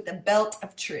ourselves with the belt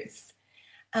of truth.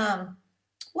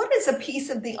 What is a piece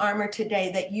of the armor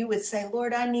today that you would say,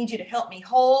 Lord, I need you to help me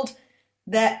hold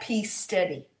that piece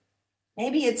steady?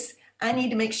 Maybe it's, I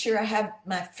need to make sure I have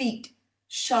my feet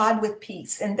shod with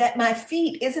peace, and that my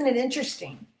feet, isn't it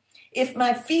interesting? If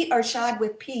my feet are shod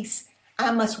with peace,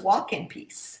 I must walk in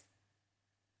peace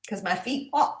because my feet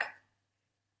walk,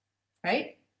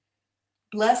 right?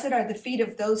 Blessed are the feet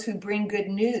of those who bring good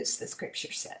news, the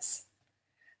scripture says.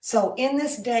 So in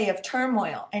this day of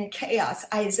turmoil and chaos,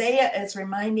 Isaiah is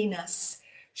reminding us,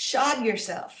 shod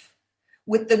yourself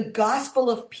with the gospel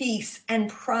of peace and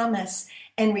promise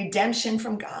and redemption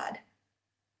from God.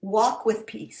 Walk with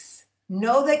peace.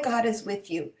 Know that God is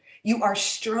with you. You are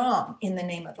strong in the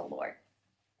name of the Lord.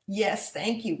 Yes,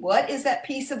 thank you. What is that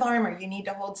piece of armor you need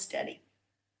to hold steady?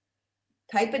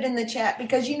 Type it in the chat,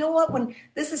 because you know what? When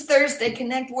this is Thursday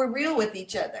Connect, we're real with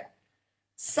each other.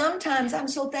 Sometimes I'm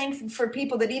so thankful for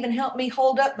people that even help me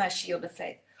hold up my shield of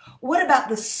faith. What about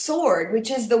the sword,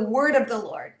 which is the word of the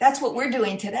Lord? That's what we're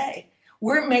doing today.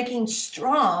 We're making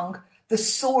strong the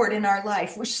sword in our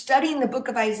life. We're studying the book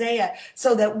of Isaiah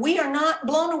so that we are not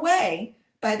blown away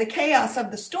by the chaos of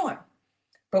the storm,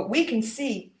 but we can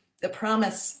see the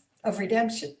promise of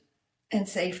redemption and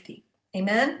safety.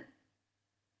 Amen?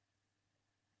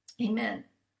 Amen.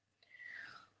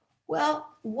 Well,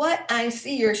 what I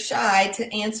see you're shy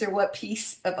to answer what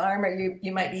piece of armor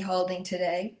you might be holding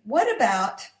today. What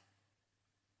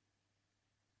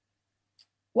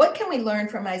can we learn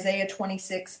from Isaiah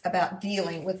 26 about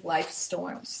dealing with life's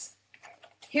storms?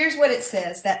 Here's what it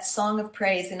says, that song of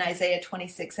praise in Isaiah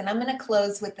 26. And I'm going to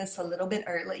close with this a little bit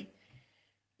early.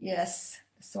 Yes,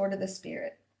 the sword of the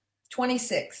Spirit.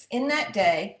 26. In that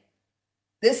day,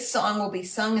 this song will be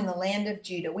sung in the land of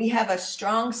Judah. We have a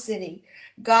strong city.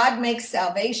 God makes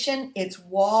salvation its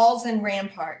walls and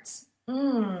ramparts.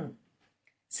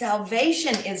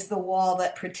 Salvation is the wall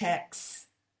that protects.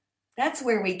 That's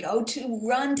where we go to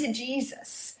run to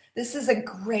Jesus. This is a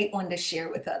great one to share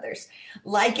with others.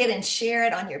 Like it and share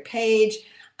it on your page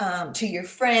to your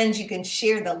friends. You can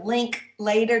share the link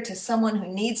later to someone who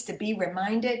needs to be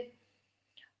reminded.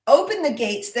 Open the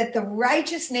gates that the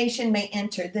righteous nation may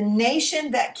enter, the nation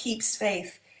that keeps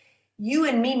faith. You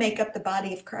and me make up the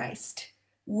body of Christ.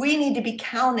 We need to be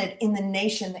counted in the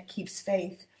nation that keeps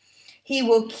faith. He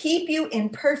will keep you in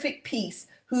perfect peace,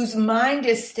 whose mind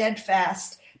is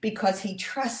steadfast, because he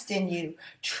trusts in you.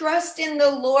 Trust in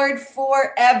the Lord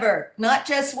forever, not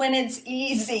just when it's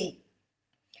easy.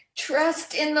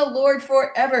 Trust in the Lord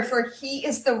forever, for he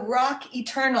is the rock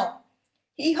eternal.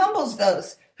 He humbles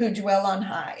those who dwell on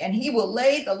high, and he will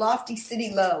lay the lofty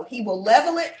city low. He will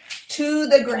level it to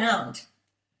the ground.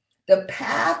 The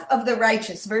path of the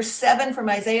righteous, verse 7 from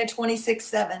Isaiah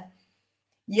 26:7.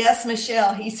 Yes,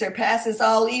 Michelle, he surpasses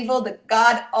all evil. The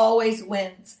God always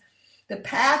wins. The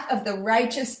path of the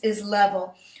righteous is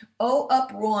level. O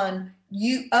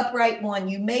upright one,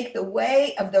 you make the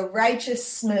way of the righteous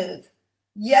smooth.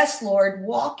 Yes, Lord,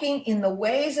 walking in the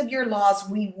ways of your laws,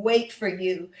 we wait for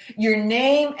you. Your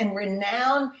name and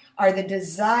renown are the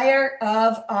desire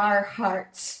of our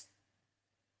hearts.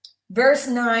 Verse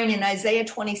 9 in Isaiah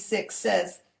 26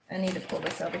 says, I need to pull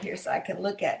this over here so I can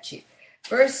look at you.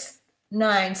 Verse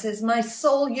 9 says, my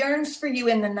soul yearns for you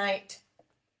in the night.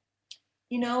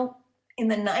 You know, in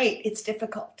the night, it's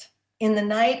difficult. In the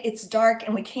night, it's dark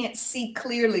and we can't see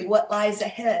clearly what lies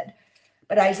ahead.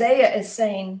 But Isaiah is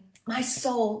saying, my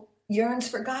soul yearns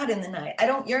for God in the night. I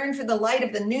don't yearn for the light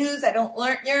of the news. I don't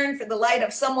yearn for the light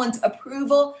of someone's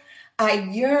approval. I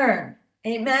yearn.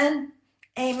 Amen.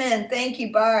 Amen. Thank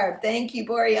you, Barb. Thank you,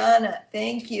 Boriana.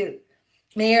 Thank you,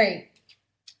 Mary.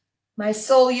 My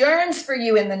soul yearns for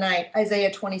you in the night,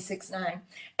 Isaiah 26:9.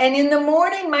 And in the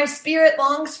morning, my spirit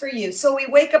longs for you. So we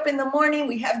wake up in the morning,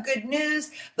 we have good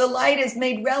news. The light is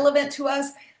made relevant to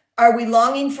us. Are we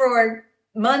longing for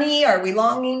money? Are we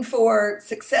longing for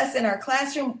success in our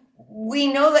classroom?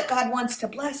 We know that God wants to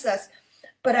bless us.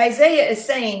 But Isaiah is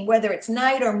saying, whether it's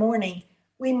night or morning,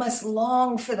 we must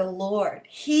long for the Lord.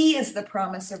 He is the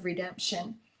promise of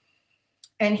redemption.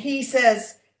 And he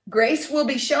says, grace will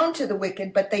be shown to the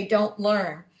wicked, but they don't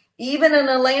learn. Even in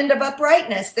a land of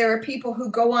uprightness, there are people who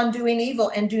go on doing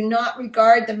evil and do not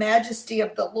regard the majesty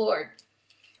of the Lord.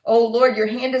 Oh Lord, your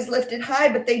hand is lifted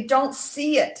high, but they don't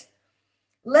see it.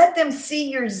 Let them see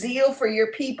your zeal for your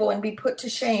people and be put to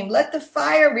shame. Let the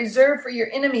fire reserved for your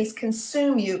enemies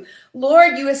consume you.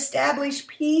 Lord, you establish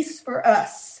peace for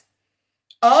us.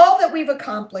 All that we've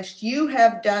accomplished, you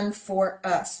have done for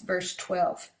us. Verse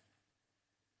 12.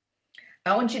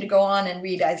 I want you to go on and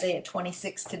read Isaiah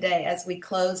 26 today as we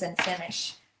close and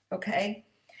finish, okay?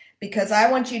 Because I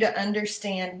want you to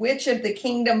understand which of the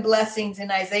kingdom blessings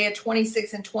in Isaiah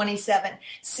 26 and 27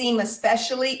 seem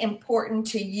especially important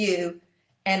to you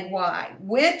and why.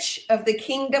 Which of the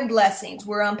kingdom blessings,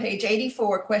 we're on page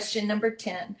 84, question number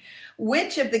 10.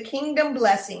 Which of the kingdom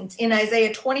blessings in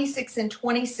Isaiah 26 and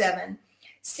 27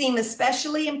 seem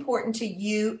especially important to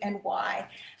you and why?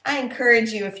 I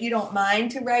encourage you, if you don't mind,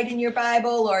 to write in your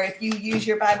Bible, or if you use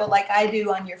your Bible like I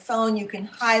do on your phone, you can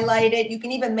highlight it. You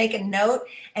can even make a note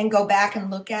and go back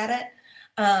and look at it.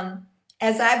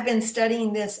 As I've been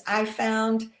studying this, I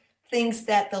found things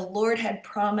that the Lord had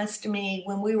promised me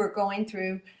when we were going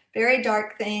through very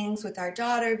dark things with our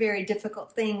daughter, very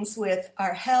difficult things with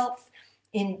our health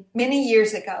in many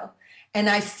years ago. And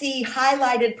I see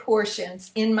highlighted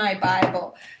portions in my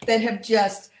Bible that have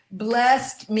just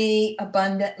blessed me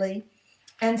abundantly.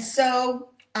 And so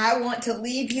I want to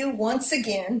leave you once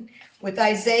again with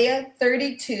Isaiah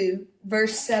 32,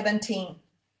 verse 17.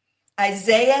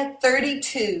 Isaiah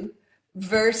 32,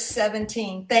 verse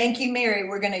 17. Thank you, Mary.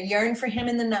 We're going to yearn for him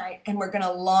in the night, and we're going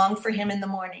to long for him in the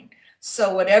morning.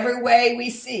 So whatever way we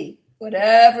see,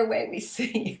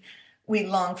 we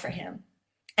long for him,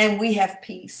 and we have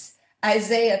peace.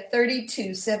 Isaiah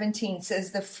 32:17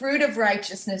 says, the fruit of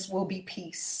righteousness will be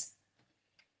peace.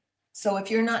 So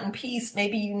if you're not in peace,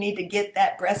 maybe you need to get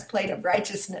that breastplate of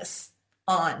righteousness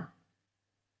on.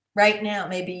 Right now,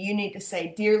 maybe you need to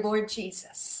say, dear Lord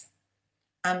Jesus,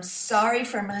 I'm sorry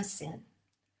for my sin.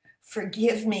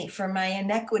 Forgive me for my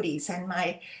inequities and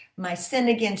my sin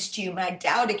against you, my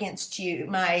doubt against you,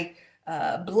 my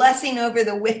blessing over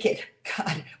the wicked,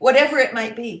 God, whatever it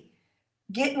might be.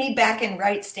 Get me back in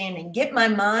right standing. Get my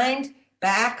mind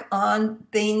back on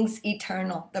things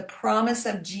eternal, the promise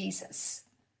of Jesus,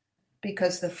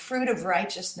 because the fruit of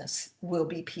righteousness will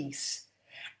be peace.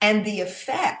 And the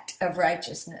effect of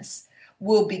righteousness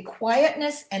will be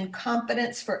quietness and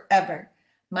confidence forever.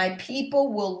 My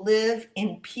people will live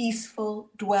in peaceful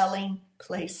dwelling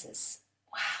places.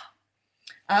 Wow.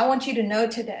 I want you to know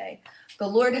today, the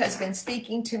Lord has been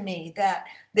speaking to me that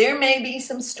there may be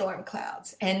some storm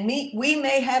clouds and we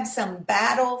may have some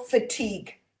battle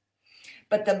fatigue.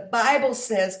 But the Bible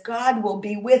says God will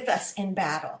be with us in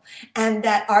battle and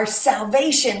that our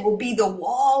salvation will be the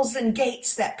walls and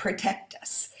gates that protect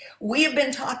us. We have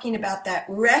been talking about that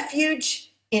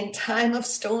refuge in time of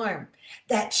storm,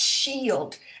 that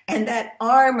shield and that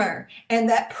armor and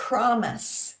that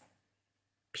promise,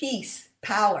 peace,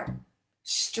 power,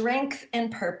 strength,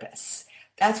 and purpose.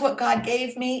 That's what God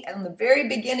gave me in the very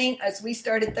beginning as we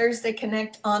started Thursday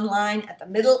Connect online at the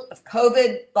middle of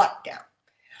COVID lockdown.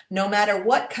 No matter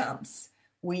what comes,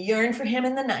 we yearn for him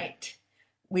in the night.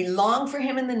 We long for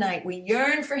him in the night. We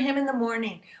yearn for him in the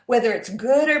morning, whether it's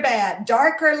good or bad,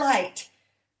 dark or light.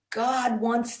 God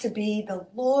wants to be the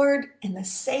Lord and the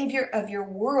Savior of your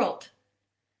world.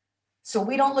 So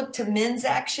we don't look to men's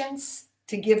actions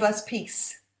to give us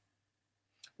peace.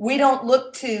 We don't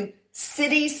look to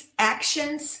cities'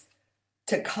 actions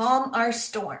to calm our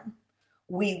storm.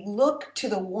 We look to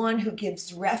the one who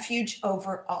gives refuge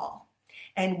over all.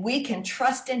 And we can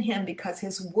trust in him because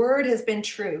his word has been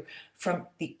true from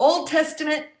the Old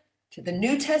Testament to the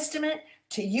New Testament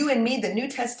to you and me, the New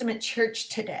Testament church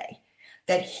today,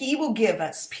 that he will give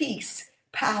us peace,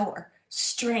 power,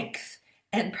 strength,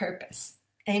 and purpose.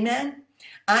 Amen.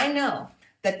 I know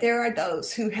that there are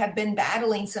those who have been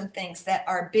battling some things that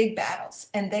are big battles,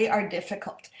 and they are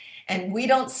difficult. And we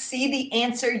don't see the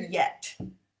answer yet.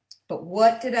 But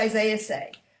what did Isaiah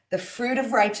say? The fruit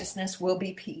of righteousness will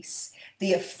be peace.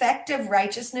 The effect of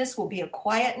righteousness will be a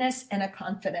quietness and a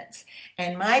confidence.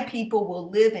 And my people will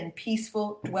live in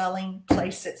peaceful dwelling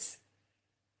places.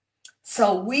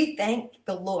 So we thank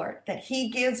the Lord that he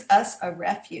gives us a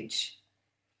refuge.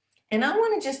 And I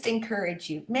want to just encourage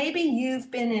you. Maybe you've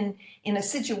been in a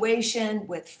situation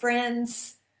with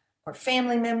friends or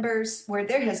family members where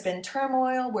there has been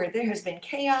turmoil, where there has been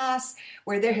chaos,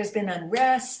 where there has been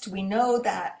unrest. We know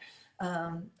that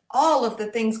all of the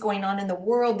things going on in the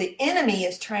world, the enemy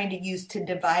is trying to use to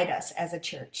divide us as a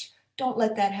church. Don't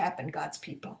let that happen, God's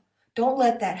people. Don't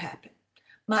let that happen.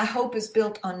 My hope is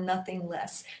built on nothing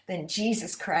less than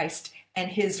Jesus Christ and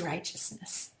his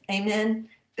righteousness. Amen.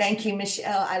 Thank you,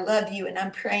 Michelle. I love you, and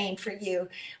I'm praying for you.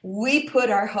 We put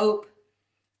our hope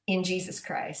in Jesus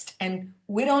Christ, and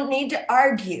we don't need to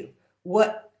argue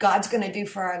what God's going to do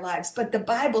for our lives. But the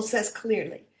Bible says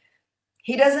clearly,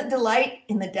 he doesn't delight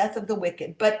in the death of the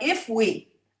wicked. But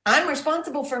I'm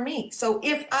responsible for me. So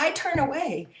if I turn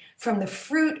away from the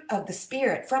fruit of the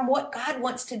Spirit, from what God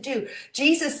wants to do,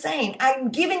 Jesus saying, I'm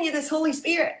giving you this Holy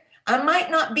Spirit. I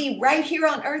might not be right here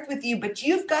on earth with you, but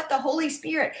you've got the Holy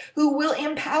Spirit who will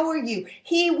empower you.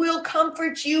 He will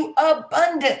comfort you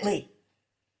abundantly.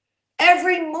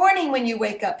 Every morning when you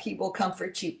wake up, he will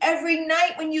comfort you. Every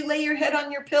night when you lay your head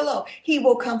on your pillow, he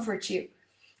will comfort you.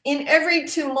 In every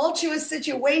tumultuous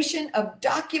situation of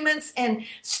documents and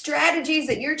strategies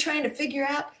that you're trying to figure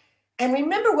out. And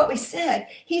remember what we said.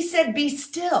 He said, be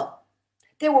still.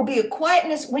 There will be a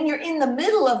quietness when you're in the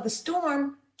middle of the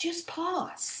storm. Just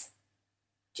pause.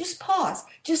 Just pause.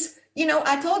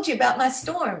 I told you about my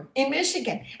storm in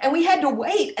Michigan, and we had to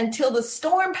wait until the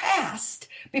storm passed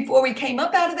before we came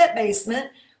up out of that basement.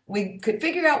 We could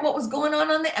figure out what was going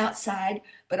on the outside,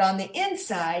 but on the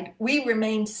inside, we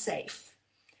remained safe.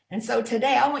 And so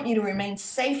today, I want you to remain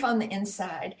safe on the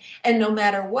inside. And no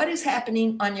matter what is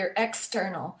happening on your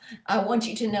external, I want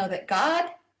you to know that God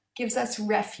gives us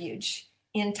refuge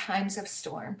in times of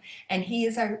storm. And he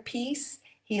is our peace.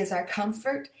 He is our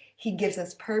comfort. He gives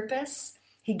us purpose.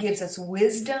 He gives us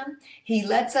wisdom. He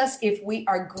lets us, if we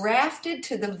are grafted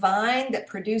to the vine that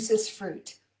produces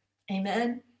fruit.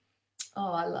 Amen.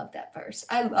 Oh, I love that verse.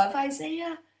 I love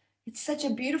Isaiah. It's such a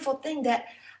beautiful thing that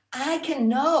I can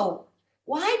know.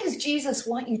 Why does Jesus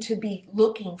want you to be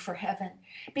looking for heaven?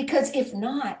 Because if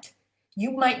not,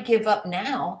 you might give up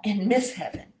now and miss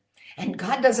heaven. And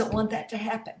God doesn't want that to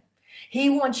happen. He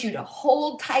wants you to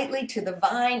hold tightly to the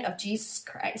vine of Jesus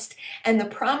Christ and the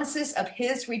promises of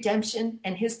his redemption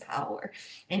and his power.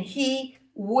 And he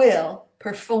will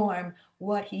perform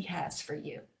what he has for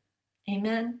you.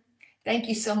 Amen. Thank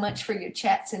you so much for your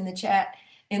chats in the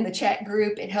chat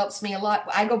group. It helps me a lot.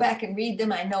 I go back and read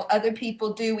them. I know other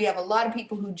people do. We have a lot of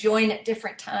people who join at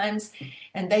different times,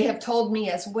 and they have told me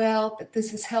as well that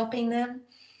this is helping them.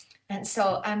 And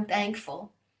so I'm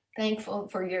thankful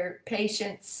for your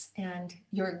patience and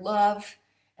your love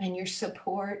and your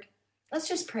support. Let's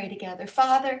just pray together.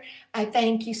 Father, I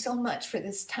thank you so much for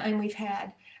this time we've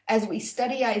had as we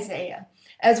study Isaiah,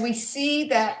 as we see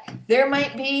that there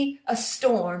might be a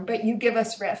storm, but you give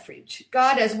us refuge.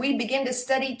 God, as we begin to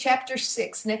study chapter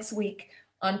 6 next week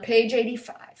on page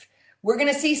 85, we're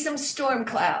going to see some storm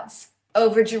clouds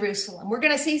over Jerusalem. We're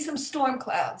going to see some storm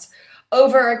clouds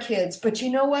over our kids. But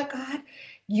you know what, God?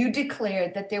 You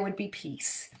declared that there would be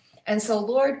peace. And so,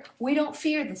 Lord, we don't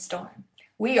fear the storm.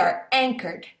 We are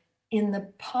anchored in the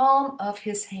palm of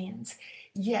his hands.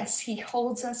 Yes, he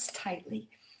holds us tightly.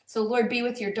 So, Lord, be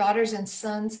with your daughters and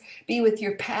sons. Be with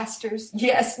your pastors.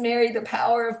 Yes, Mary, the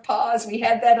power of pause. We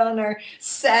had that on our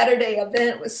Saturday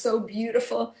event. It was so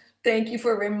beautiful. Thank you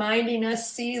for reminding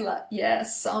us, Selah.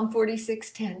 Yes, Psalm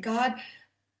 46:10. God,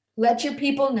 let your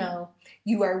people know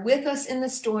you are with us in the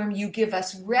storm. You give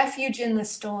us refuge in the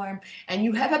storm, and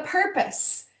you have a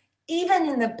purpose. Even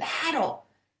in the battle,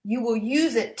 you will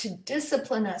use it to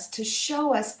discipline us, to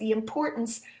show us the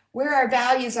importance where our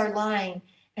values are lying.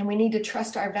 And we need to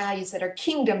trust our values that are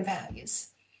kingdom values.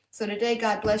 So today,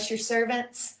 God bless your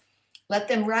servants. Let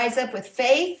them rise up with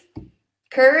faith,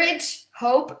 courage,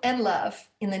 hope, and love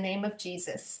in the name of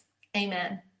Jesus.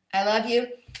 Amen. I love you.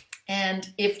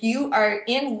 And if you are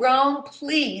in Rome,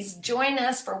 please join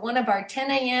us for one of our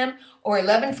 10 a.m. or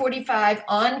 11:45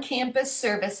 on-campus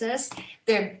services.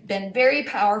 They've been very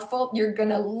powerful. You're going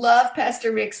to love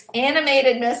Pastor Rick's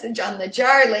animated message on the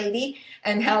jar lady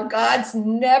and how God's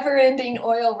never-ending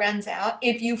oil runs out.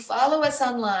 If you follow us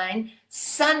online,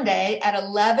 Sunday at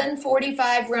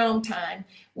 11:45 Rome time,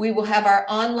 we will have our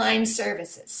online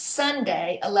services.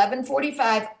 Sunday,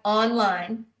 11:45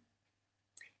 online.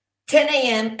 10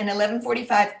 a.m. and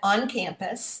 11:45 on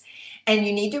campus, and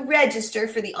you need to register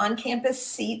for the on-campus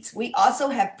seats. We also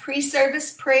have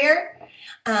pre-service prayer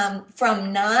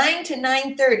from 9 to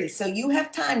 9:30, so you have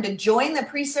time to join the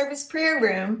pre-service prayer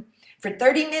room for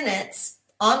 30 minutes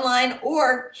online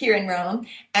or here in Rome,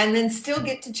 and then still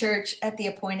get to church at the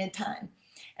appointed time.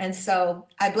 And so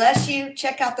I bless you.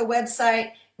 Check out the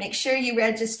website. Make sure you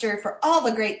register for all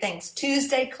the great things.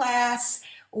 Tuesday class,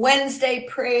 Wednesday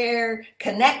prayer,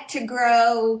 Connect to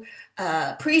Grow,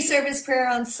 pre-service prayer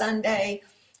on Sunday.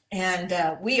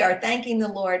 And we are thanking the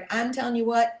Lord. I'm telling you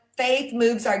what, Faith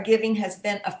Moves Our Giving has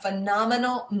been a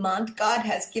phenomenal month. God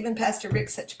has given Pastor Rick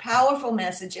such powerful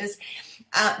messages.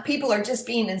 People are just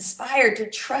being inspired to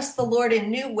trust the Lord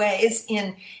in new ways,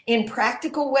 in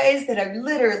practical ways that are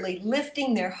literally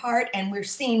lifting their heart, and we're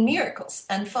seeing miracles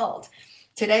unfold.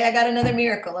 Today I got another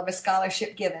miracle of a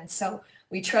scholarship given. So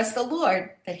we trust the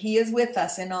Lord that he is with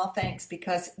us in all things,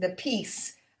 because the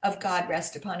peace of God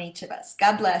rests upon each of us.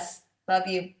 God bless. Love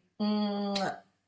you. Mwah.